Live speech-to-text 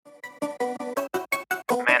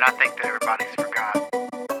I think that everybody's forgot.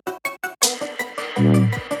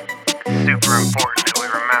 It's super important that we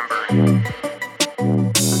remember.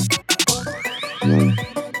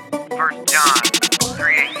 1 John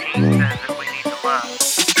 3:18 says that we need to love.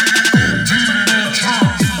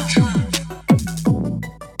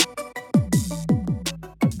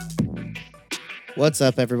 What's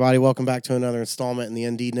up, everybody? Welcome back to another installment in the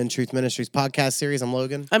Indeed and In Truth Ministries podcast series. I'm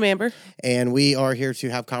Logan. I'm Amber. And we are here to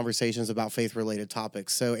have conversations about faith-related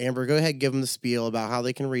topics. So, Amber, go ahead and give them the spiel about how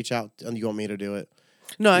they can reach out. You want me to do it?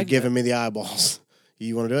 No, You're giving me the eyeballs.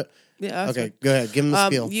 You want to do it? Yeah. Okay, fine. go ahead. Give them the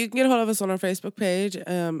spiel. You can get a hold of us on our Facebook page,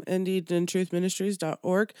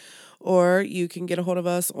 indeedandtruthministries.org, or you can get a hold of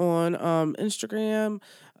us on Instagram,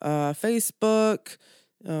 Facebook,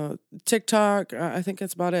 TikTok. I think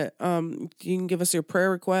that's about it. You can give us your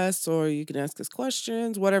prayer requests, or you can ask us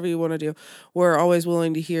questions, whatever you want to do. We're always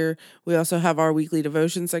willing to hear. We also have our weekly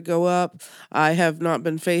devotions that go up. I have not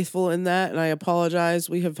been faithful in that, and I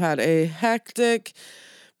apologize. We have had a hectic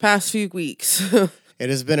past few weeks. It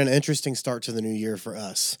has been an interesting start to the new year for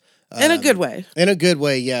us. In a good way. In a good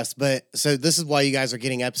way, yes. But so this is why you guys are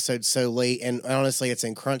getting episodes so late. And honestly, it's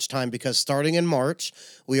in crunch time because starting in March,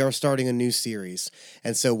 we are starting a new series.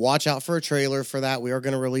 And so watch out for a trailer for that. We are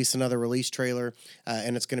going to release another release trailer,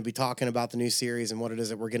 and it's going to be talking about the new series and what it is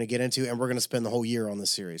that we're going to get into. And we're going to spend the whole year on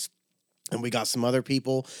this series. And we got some other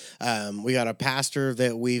people. We got a pastor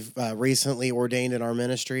that we've recently ordained in our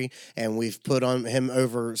ministry, and we've put on him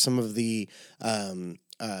over some of the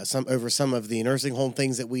some of the nursing home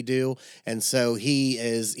things that we do. And so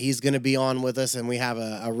he's going to be on with us, and we have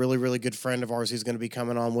a really, really good friend of ours who's going to be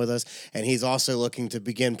coming on with us, and he's also looking to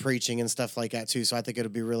begin preaching and stuff like that too. So I think it'll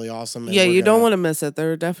be really awesome. Yeah, you don't want to miss it.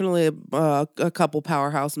 There are definitely a couple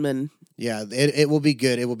powerhouse men. Yeah, it will be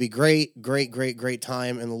good. It will be great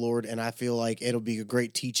time in the Lord, and I feel like it'll be a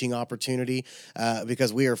great teaching opportunity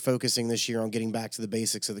because we are focusing this year on getting back to the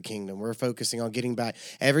basics of the kingdom. We're focusing on getting back.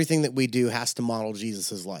 Everything that we do has to model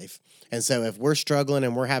Jesus' life. And so if we're struggling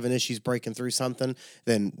and we're having issues breaking through something,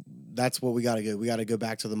 then that's what we got to go. We got to go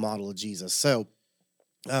back to the model of Jesus. So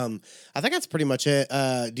I think that's pretty much it.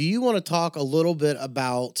 Do you want to talk a little bit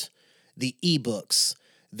about the ebooks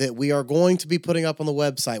that we are going to be putting up on the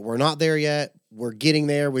website? We're not there yet. We're getting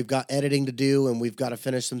there. We've got editing to do, and we've got to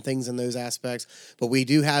finish some things in those aspects. But we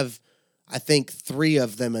do have, I think, 3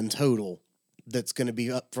 of them in total that's going to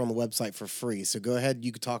be up on the website for free. So go ahead.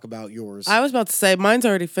 You could talk about yours. I was about to say, mine's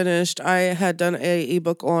already finished. I had done a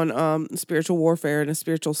ebook on spiritual warfare and a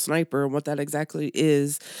spiritual sniper and what that exactly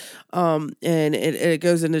is. And it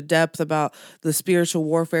goes into depth about the spiritual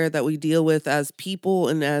warfare that we deal with as people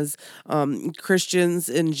and as Christians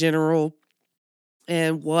in general,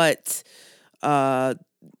 and what the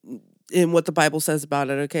Bible says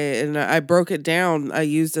about it. Okay. And I broke it down. I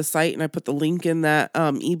used a site and I put the link in that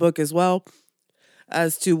ebook as well,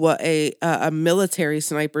 as to what a military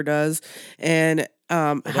sniper does and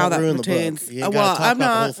how that pertains. You ain't gotta talk about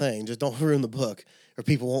the whole thing. Just don't ruin the book, or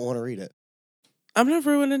people won't want to read it. I'm not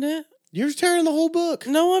ruining it. You're tearing the whole book.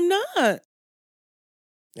 No, I'm not.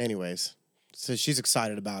 Anyways, so she's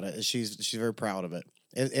excited about it. She's very proud of it,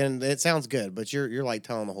 and it sounds good. But you're like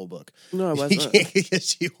telling the whole book. No, I wasn't.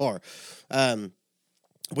 Yes, you are.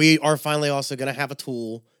 We are finally also going to have a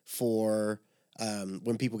tool for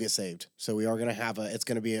when people get saved. So we are going to have it's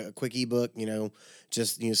going to be a quick ebook,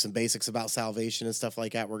 just, some basics about salvation and stuff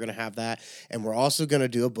like that. We're going to have that. And we're also going to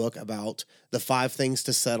do a book about the 5 things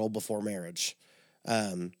to settle before marriage.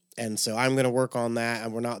 And so I'm going to work on that,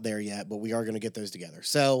 and we're not there yet, but we are going to get those together.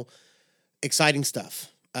 So exciting stuff.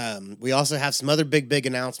 We also have some other big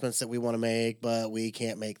announcements that we want to make, but we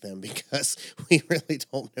can't make them because we really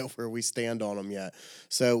don't know where we stand on them yet.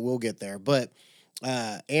 So we'll get there. But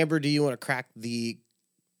Amber, do you want to crack the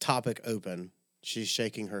topic open? She's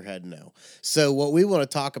shaking her head no. So what we want to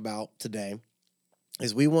talk about today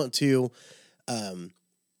is we want to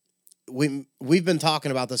we've been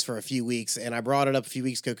talking about this for a few weeks, and I brought it up a few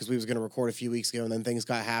weeks ago because we was going to record a few weeks ago, and then things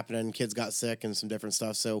got happening, kids got sick and some different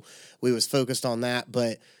stuff, so we was focused on that.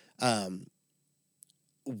 But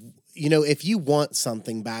if you want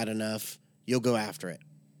something bad enough, you'll go after it,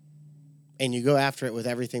 and you go after it with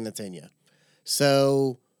everything that's in you.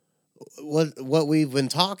 So what we've been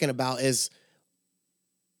talking about is,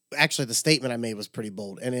 actually the statement I made was pretty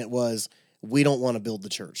bold, and it was, we don't want to build the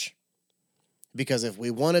church. Because if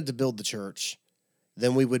we wanted to build the church,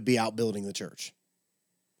 then we would be outbuilding the church.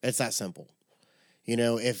 It's that simple.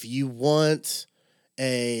 If you want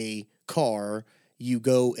a car, you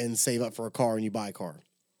go and save up for a car and you buy a car.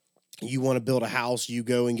 you want to build a house, you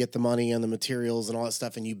go and get the money and the materials and all that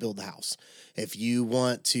stuff, and you build the house. If you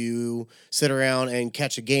want to sit around and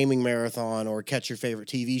catch a gaming marathon or catch your favorite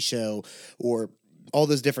TV show or all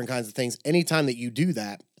those different kinds of things, anytime that you do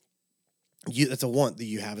that, it's a want that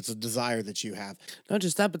you have. It's a desire that you have. Not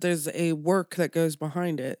just that, but there's a work that goes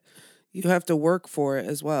behind it. You have to work for it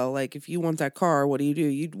as well. Like if you want that car, what do?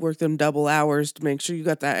 You work them double hours to make sure you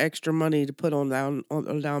got that extra money to put on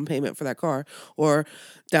down payment for that car or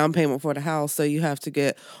down payment for the house. So you have to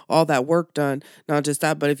get all that work done. Not just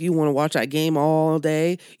that, but if you want to watch that game all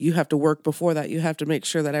day, you have to work before that. You have to make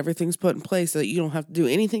sure that everything's put in place so that you don't have to do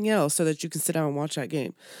anything else so that you can sit down and watch that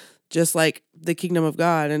game. Just like the kingdom of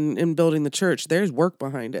God and building the church, there's work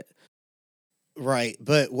behind it. Right.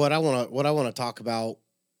 But what I want to talk about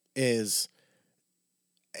is,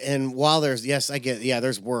 and while there's, yes, I get, yeah,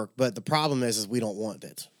 there's work, but the problem is we don't want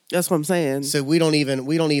it. That's what I'm saying. So we don't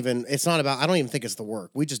even, it's not about, I don't even think it's the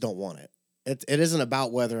work. We just don't want it. It isn't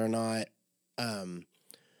about whether or not, oh,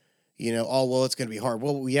 well, it's going to be hard.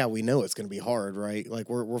 Well, yeah, we know it's going to be hard, right? Like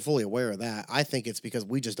we're fully aware of that. I think it's because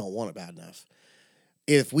we just don't want it bad enough.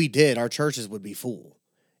 If we did, our churches would be full.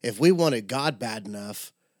 If we wanted God bad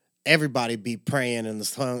enough, everybody be praying in the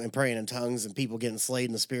tongue and praying in tongues and people getting slayed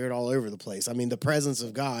in the spirit all over the place. I mean, the presence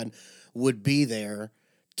of God would be there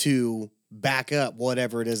to back up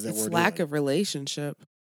whatever it is that it's we're doing. lack of relationship.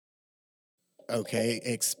 Okay,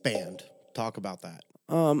 expand. Talk about that.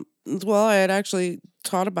 Well, I had actually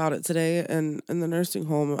taught about it today in the nursing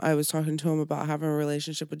home. I was talking to him about having a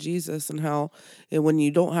relationship with Jesus and how when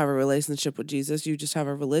you don't have a relationship with Jesus, you just have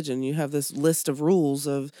a religion. You have this list of rules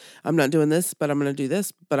of, I'm not doing this, but I'm going to do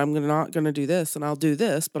this, but I'm not going to do this, and I'll do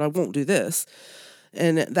this, but I won't do this.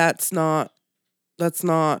 And that's not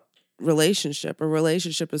relationship. A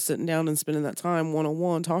relationship is sitting down and spending that time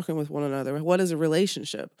one-on-one talking with one another. What is a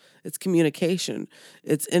relationship? It's communication.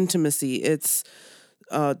 It's intimacy. It's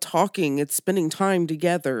talking. It's spending time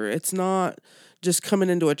together. It's not just coming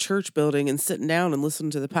into a church building and sitting down and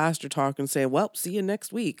listening to the pastor talk and saying, well, see you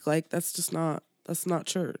next week. Like that's not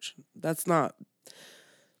church. That's not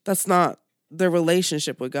the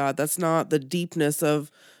relationship with God. That's not the deepness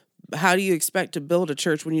of, how do you expect to build a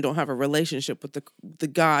church when you don't have a relationship with the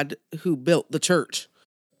God who built the church?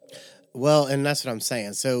 Well, and that's what I'm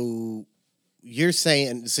saying. So you're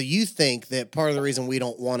saying, so you think that part of the reason we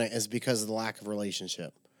don't want it is because of the lack of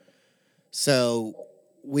relationship. So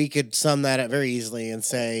we could sum that up very easily and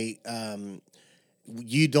say,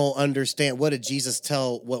 you don't understand. What did Jesus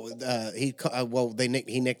tell? He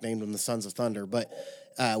nicknamed them the Sons of Thunder, but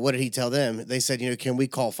what did he tell them? They said, can we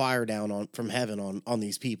call fire down from heaven on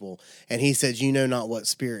these people? And he said, you know not what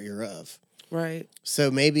spirit you're of. Right. So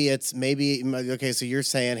okay, so you're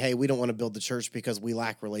saying, hey, we don't want to build the church because we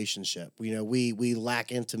lack relationship. We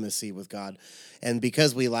lack intimacy with God. And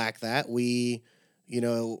because we lack that, we,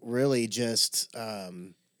 really just,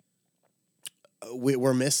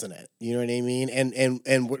 we're missing it. You know what I mean?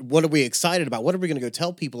 And what are we excited about? What are we going to go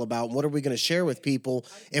tell people about? What are we going to share with people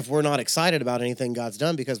if we're not excited about anything God's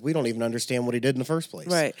done because we don't even understand what he did in the first place?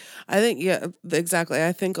 Right. I think, yeah, exactly.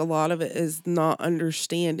 I think a lot of it is not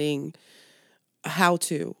understanding how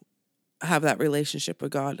to have that relationship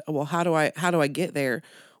with God. Well, how do I get there?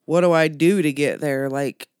 What do I do to get there?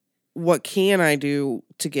 Like, what can I do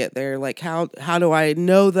to get there? Like, how do I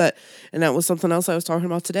know that? And that was something else I was talking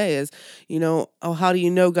about today is, how do you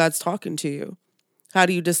know God's talking to you? How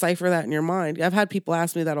do you decipher that in your mind? I've had people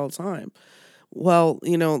ask me that all the time. Well,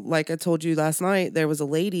 like I told you last night, there was a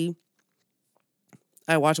lady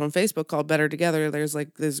I watch on Facebook called Better Together. There's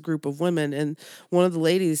like this group of women, and one of the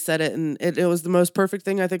ladies said it, and it was the most perfect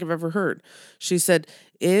thing I think I've ever heard. She said,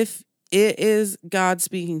 if it is God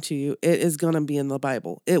speaking to you, it is going to be in the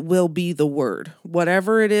Bible. It will be the word.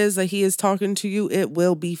 Whatever it is that he is talking to you, it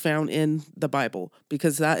will be found in the Bible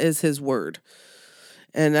because that is his word.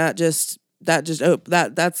 And that's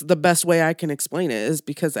the best way I can explain it is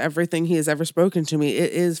because everything he has ever spoken to me,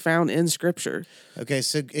 it is found in scripture. Okay.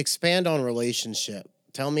 So expand on relationship.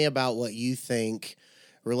 Tell me about what you think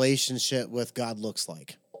relationship with God looks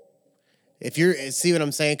like. If you're, see what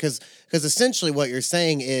I'm saying? Because essentially what you're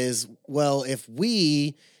saying is, well, if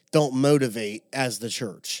we don't motivate as the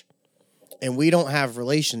church and we don't have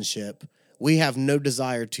relationship, we have no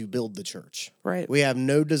desire to build the church. Right. We have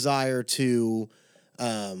no desire to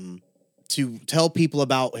tell people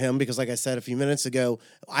about him because, like I said a few minutes ago,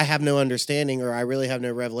 I have no understanding or I really have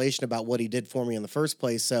no revelation about what he did for me in the first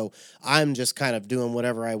place. So I'm just kind of doing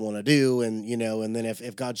whatever I want to do. And, and then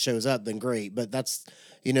if God shows up, then great. But that's,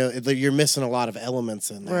 you're missing a lot of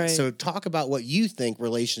elements in that. Right. So talk about what you think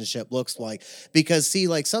relationship looks like. Because, see,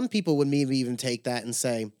 like some people would maybe even take that and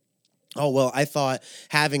say, Oh, well, I thought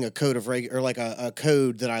having a code of or like a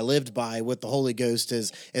code that I lived by with the Holy Ghost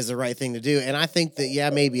is the right thing to do. And I think that, yeah,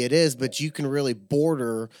 maybe it is, but you can really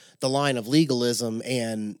border the line of legalism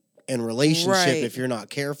and relationship Right. if you're not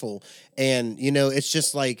careful. And, it's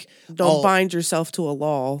just like, Don't bind yourself to a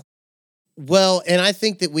law. well, and I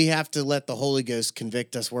think that we have to let the Holy Ghost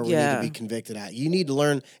convict us where we need to Yeah. be convicted at. You need to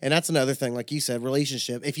learn, and that's another thing, like you said,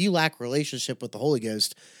 relationship. If you lack relationship with the Holy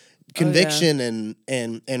Ghost, conviction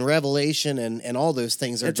and revelation and all those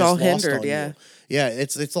things are It's just all lost hindered, on yeah. you. Yeah,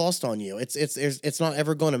 it's lost on you. It's not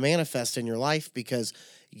ever going to manifest in your life because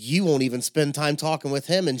you won't even spend time talking with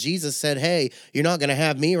him. And Jesus said, "Hey, you're not going to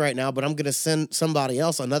have me right now, but I'm going to send somebody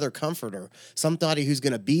else, another comforter, somebody who's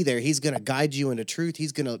going to be there. He's going to guide you into truth.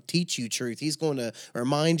 He's going to teach you truth. He's going to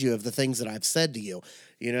remind you of the things that I've said to you."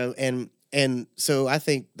 And so I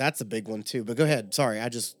think that's a big one too. But go ahead. Sorry,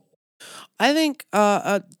 I think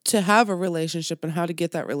to have a relationship and how to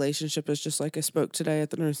get that relationship is just like I spoke today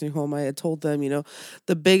at the nursing home. I had told them,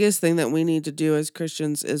 the biggest thing that we need to do as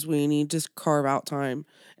Christians is we need to carve out time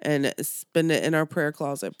and spend it in our prayer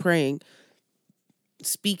closet, praying,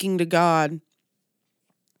 speaking to God,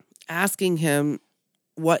 asking Him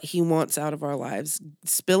what He wants out of our lives,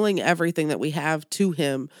 spilling everything that we have to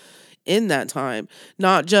Him in that time,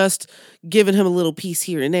 not just giving him a little piece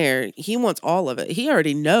here and there. He wants all of it. He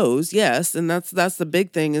already knows, yes, and that's the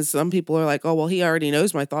big thing is some people are like, "Oh, well, he already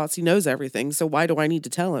knows my thoughts. He knows everything. So why do I need to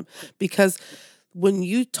tell him?" Because when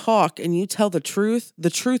you talk and you tell the truth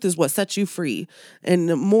is what sets you free. And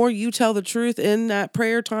the more you tell the truth in that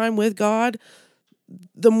prayer time with God,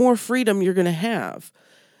 the more freedom you're going to have.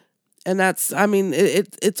 And that's, I mean,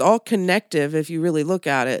 it's all connective if you really look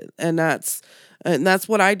at it. And that's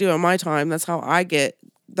what I do in my time. That's how I get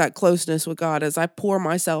that closeness with God, is I pour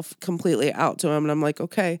myself completely out to him. And I'm like,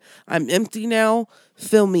 okay, I'm empty now.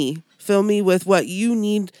 Fill me with what you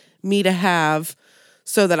need me to have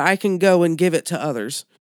so that I can go and give it to others.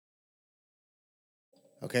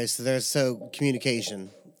 Okay, so communication.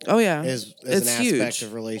 Oh yeah, is it's an aspect huge.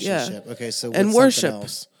 of relationship. Yeah. Okay, so And what's something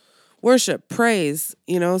else? Worship, praise,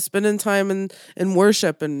 spending time in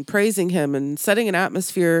worship and praising him and setting an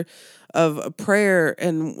atmosphere of prayer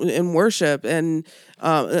and worship and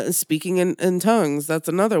speaking in tongues. That's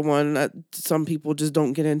another one that some people just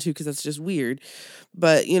don't get into because that's just weird.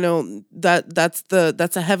 But that's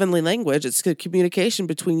a heavenly language. It's the communication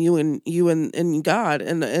between you and God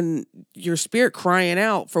and your spirit crying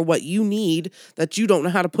out for what you need that you don't know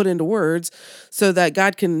how to put into words, so that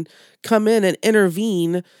God can come in and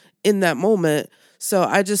intervene in that moment. So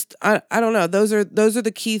I don't know. Those are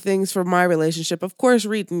the key things for my relationship. Of course,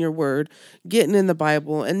 reading your word, getting in the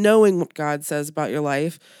Bible, and knowing what God says about your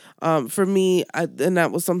life. For me, and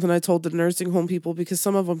that was something I told the nursing home people, because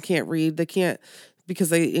some of them can't read. They can't,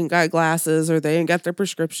 because they ain't got glasses or they ain't got their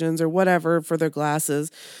prescriptions or whatever for their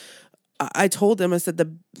glasses. I told them, I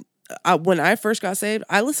said, when I first got saved,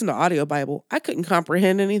 I listened to audio Bible. I couldn't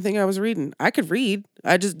comprehend anything I was reading. I could read.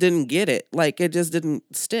 I just didn't get it. Like, it just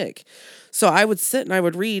didn't stick. So I would sit and I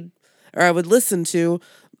would read, or I would listen to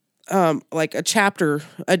like a chapter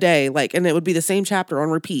a day, and it would be the same chapter on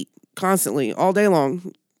repeat constantly all day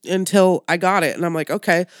long until I got it. And I'm like,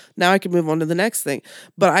 okay, now I can move on to the next thing.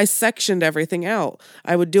 But I sectioned everything out.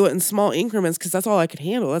 I would do it in small increments because that's all I could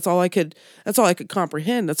handle. That's all I could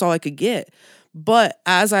comprehend. That's all I could get. But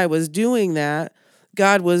as I was doing that,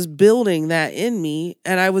 God was building that in me,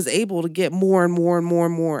 and I was able to get more and more and more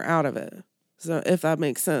and more out of it. So if that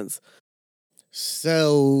makes sense.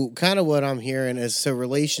 So kind of what I'm hearing is, so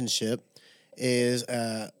relationship is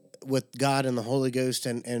with God and the Holy Ghost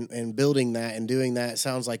and building that and doing that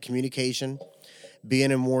sounds like communication,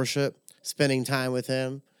 being in worship, spending time with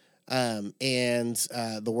him, and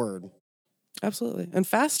the word. Absolutely. And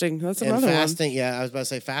fasting. That's And another fasting, yeah, I was about to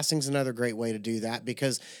say fasting's another great way to do that,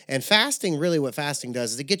 and fasting, really what fasting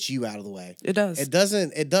does is it gets you out of the way. It does. It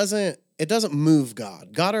doesn't move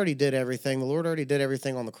God. God already did everything. The Lord already did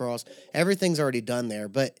everything on the cross. Everything's already done there,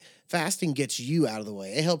 but fasting gets you out of the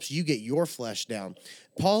way. It helps you get your flesh down.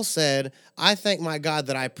 Paul said, "I thank my God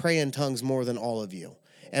that I pray in tongues more than all of you."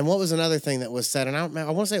 And what was another thing that was said? And I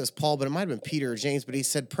want to say it was Paul, but it might have been Peter or James, but he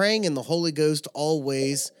said, "Praying in the Holy Ghost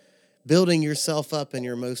always, building yourself up in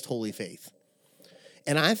your most holy faith."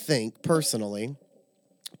 And I think, personally,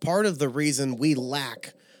 part of the reason we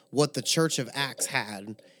lack what the Church of Acts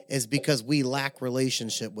had is because we lack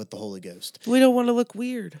relationship with the Holy Ghost. We don't want to look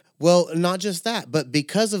weird. Well, not just that, but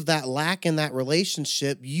because of that lack in that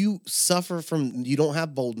relationship, you suffer from, you don't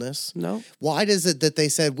have boldness. No. Why does it that they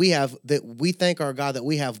said we thank our God that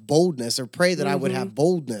we have boldness, or pray that I would have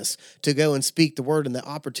boldness to go and speak the word, and the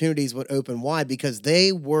opportunities would open? Why? Because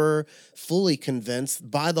they were fully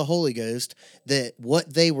convinced by the Holy Ghost that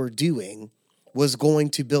what they were doing was going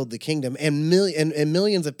to build the kingdom, and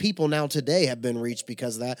millions of people now today have been reached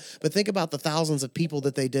because of that. But think about the thousands of people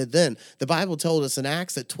that they did then. The Bible told us in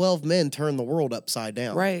Acts that 12 men turned the world upside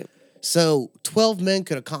down. Right. So 12 men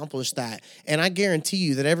could accomplish that. And I guarantee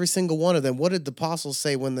you that every single one of them, what did the apostles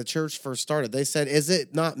say when the church first started? They said, is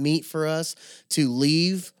it not meet for us to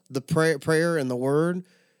leave the prayer and the word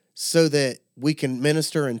so that we can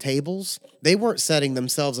minister in tables? They weren't setting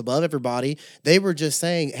themselves above everybody. They were just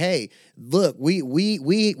saying, hey, look, we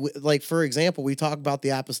like, for example, we talk about the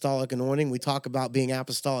apostolic anointing. We talk about being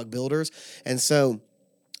apostolic builders. And so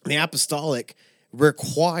the apostolic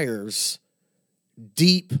requires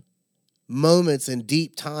deep moments and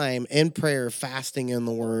deep time in prayer, fasting in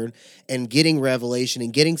the word, and getting revelation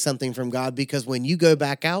and getting something from God. Because when you go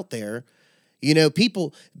back out there, you know,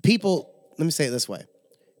 people, let me say it this way.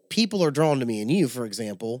 People are drawn to me and you, for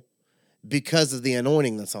example, because of the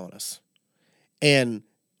anointing that's on us. And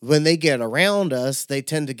when they get around us, they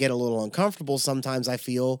tend to get a little uncomfortable sometimes, I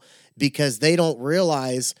feel, because they don't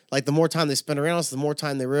realize, like, the more time they spend around us, the more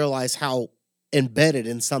time they realize how embedded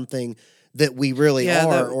in something that we really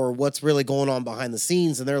are, or what's really going on behind the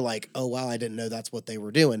scenes. And they're like, oh, wow, I didn't know that's what they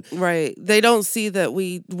were doing. Right. They don't see that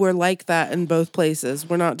we're like that in both places.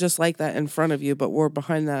 We're not just like that in front of you, but we're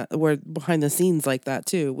behind the scenes like that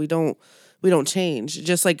too. We don't change,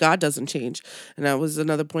 just like God doesn't change. And that was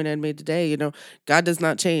another point I made today. You know, God does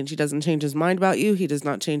not change. He doesn't change his mind about you. He does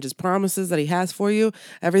not change his promises that he has for you.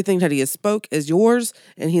 Everything that he has spoke is yours,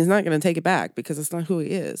 and he's not going to take it back because it's not who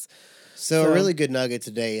he is. So a really good nugget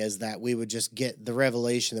today is that we would just get the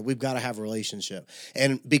revelation that we've got to have a relationship.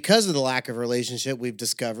 And because of the lack of relationship, we've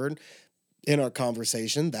discovered in our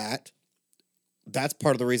conversation that that's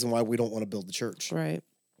part of the reason why we don't want to build the church. Right.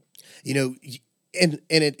 You know, and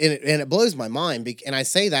it blows my mind. And I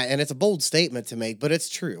say that, and it's a bold statement to make, but it's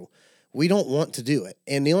true. We don't want to do it.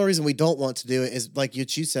 And the only reason we don't want to do it is, like you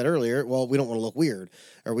said earlier, well, we don't want to look weird,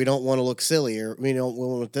 or we don't want to look silly, or we don't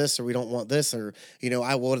want this, or we don't want this, or, you know,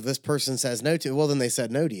 what if this person says no to? Well, then they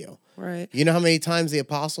said no to you. Right. You know how many times the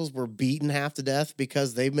apostles were beaten half to death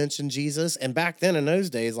because they mentioned Jesus? And back then in those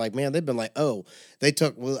days, like, man, they've been like,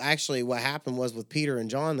 actually what happened was with Peter and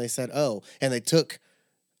John, they said, and they took,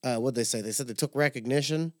 what'd they say? They said they took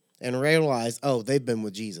recognition and realized, they've been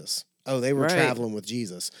with Jesus. They were traveling with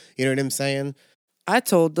Jesus. You know what I'm saying? I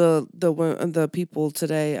told the people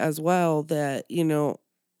today as well that, you know,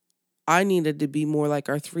 I needed to be more like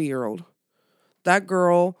our 3-year-old. That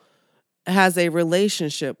girl has a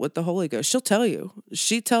relationship with the Holy Ghost. She'll tell you.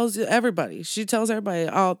 She tells everybody. She tells everybody,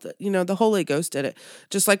 the Holy Ghost did it.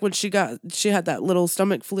 Just like when she had that little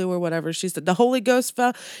stomach flu or whatever. She said, the Holy Ghost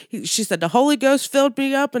the Holy Ghost filled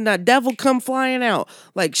me up and that devil come flying out.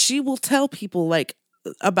 Like, she will tell people, like,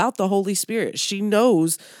 about the Holy Spirit. She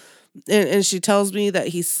knows, and she tells me that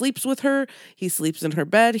he sleeps with her, he sleeps in her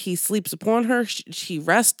bed, he sleeps upon her, he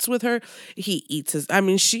rests with her, he eats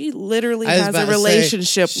she literally has a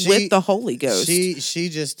relationship with the Holy Ghost. She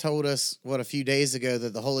just told us, a few days ago,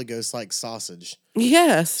 that the Holy Ghost likes sausage.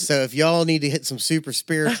 Yes. So if y'all need to hit some super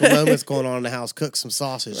spiritual moments going on in the house, cook some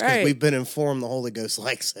sausage, because we've been informed the Holy Ghost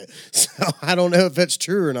likes it. So I don't know if that's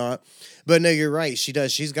true or not, but no, you're right. She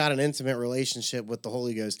does. She's got an intimate relationship with the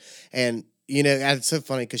Holy Ghost. And, you know, it's so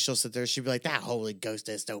funny because she'll sit there, she'll be like, that Holy Ghost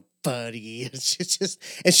is so funny. And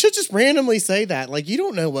she'll just randomly say that. Like, you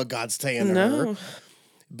don't know what God's saying to her.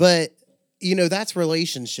 But, you know, that's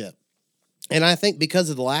relationship. And I think because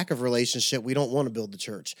of the lack of relationship, we don't want to build the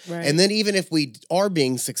church. Right. And then even if we are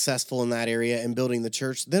being successful in that area and building the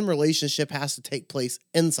church, then relationship has to take place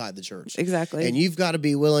inside the church. Exactly. And you've got to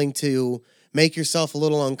be willing to make yourself a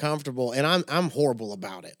little uncomfortable. And I'm horrible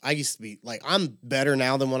about it. I used to be like, I'm better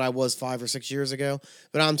now than when I was 5 or 6 years ago,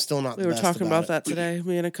 but I'm still not the best. We were talking about that today.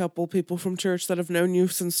 Me and a couple people from church that have known you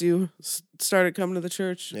since you started coming to the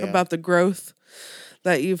church, about the growth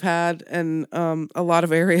that you've had in a lot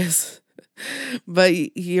of areas.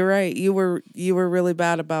 But you're right. You were really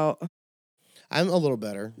bad about. I'm a little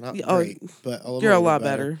better, not great, but you're a lot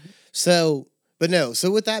better. So, but no.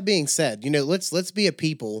 So with that being said, you know, let's be a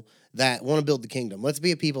people that want to build the kingdom. Let's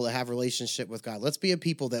be a people that have a relationship with God. Let's be a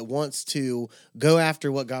people that wants to go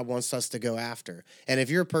after what God wants us to go after. And if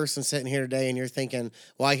you're a person sitting here today and you're thinking,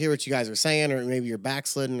 well, I hear what you guys are saying, or maybe you're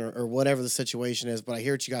backslidden or whatever the situation is, but I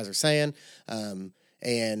hear what you guys are saying.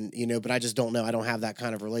 And, but I just don't know. I don't have that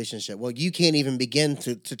kind of relationship. Well, you can't even begin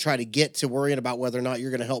to try to get to worrying about whether or not you're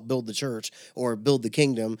going to help build the church or build the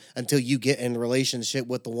kingdom until you get in relationship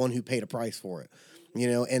with the one who paid a price for it.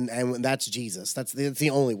 And that's Jesus. That's the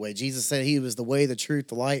only way. Jesus said he was the way, the truth,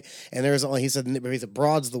 the light. And he said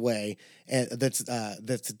broad's the way, and that's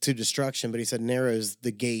to destruction. But he said narrow is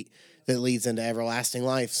the gate that leads into everlasting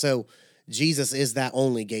life. So Jesus is that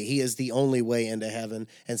only gate. He is the only way into heaven.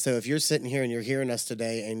 And so if you're sitting here and you're hearing us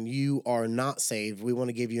today and you are not saved, we want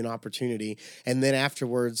to give you an opportunity. And then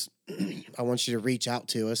afterwards, I want you to reach out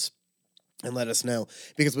to us and let us know,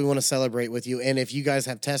 because we want to celebrate with you. And if you guys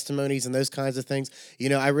have testimonies and those kinds of things,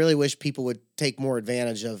 I really wish people would take more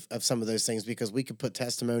advantage of some of those things, because we could put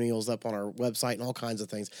testimonials up on our website and all kinds of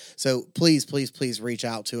things. So please, please, please reach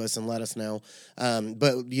out to us and let us know.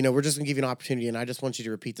 But we're just going to give you an opportunity, and I just want you to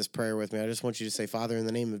repeat this prayer with me. I just want you to say, Father, in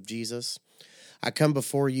the name of Jesus, I come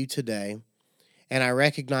before you today, and I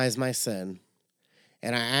recognize my sin,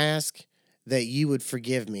 and I ask that you would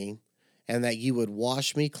forgive me, and that you would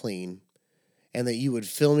wash me clean, and that you would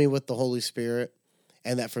fill me with the Holy Spirit,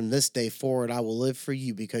 and that from this day forward I will live for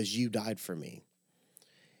you because you died for me.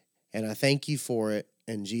 And I thank you for it.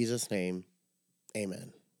 In Jesus' name,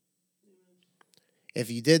 amen. If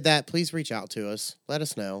you did that, please reach out to us. Let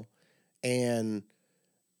us know. And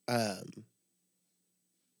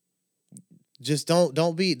just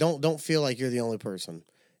don't feel like you're the only person.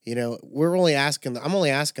 I'm only asking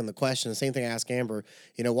the question, the same thing I asked Amber,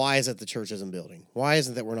 why is it the church isn't building? Why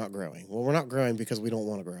isn't that we're not growing? Well, we're not growing because we don't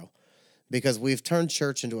want to grow, because we've turned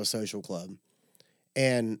church into a social club,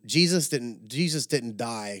 and Jesus didn't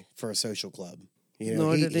die for a social club.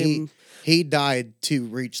 He died to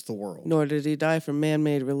reach the world. Nor did he die for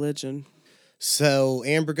man-made religion. So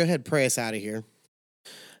Amber, go ahead, pray us out of here.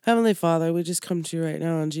 Heavenly Father, we just come to you right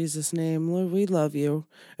now in Jesus' name. Lord, we love you,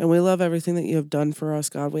 and we love everything that you have done for us,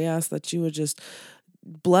 God. We ask that you would just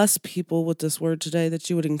bless people with this word today, that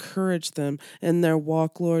you would encourage them in their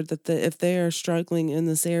walk, Lord, that if they are struggling in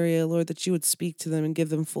this area, Lord, that you would speak to them and give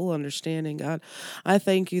them full understanding, God. I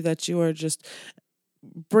thank you that you are just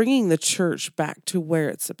bringing the church back to where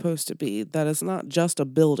it's supposed to be, that it's not just a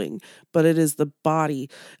building, but it is the body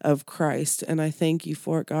of Christ. And I thank you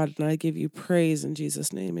for it, God, and I give you praise in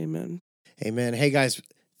Jesus' name. Amen. Amen. Hey, guys,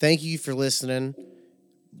 thank you for listening.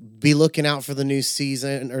 Be looking out for the new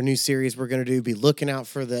season or new series we're going to do. Be looking out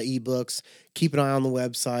for the ebooks. Keep an eye on the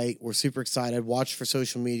website. We're super excited. Watch for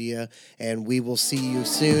social media, and we will see you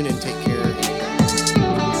soon, and take care.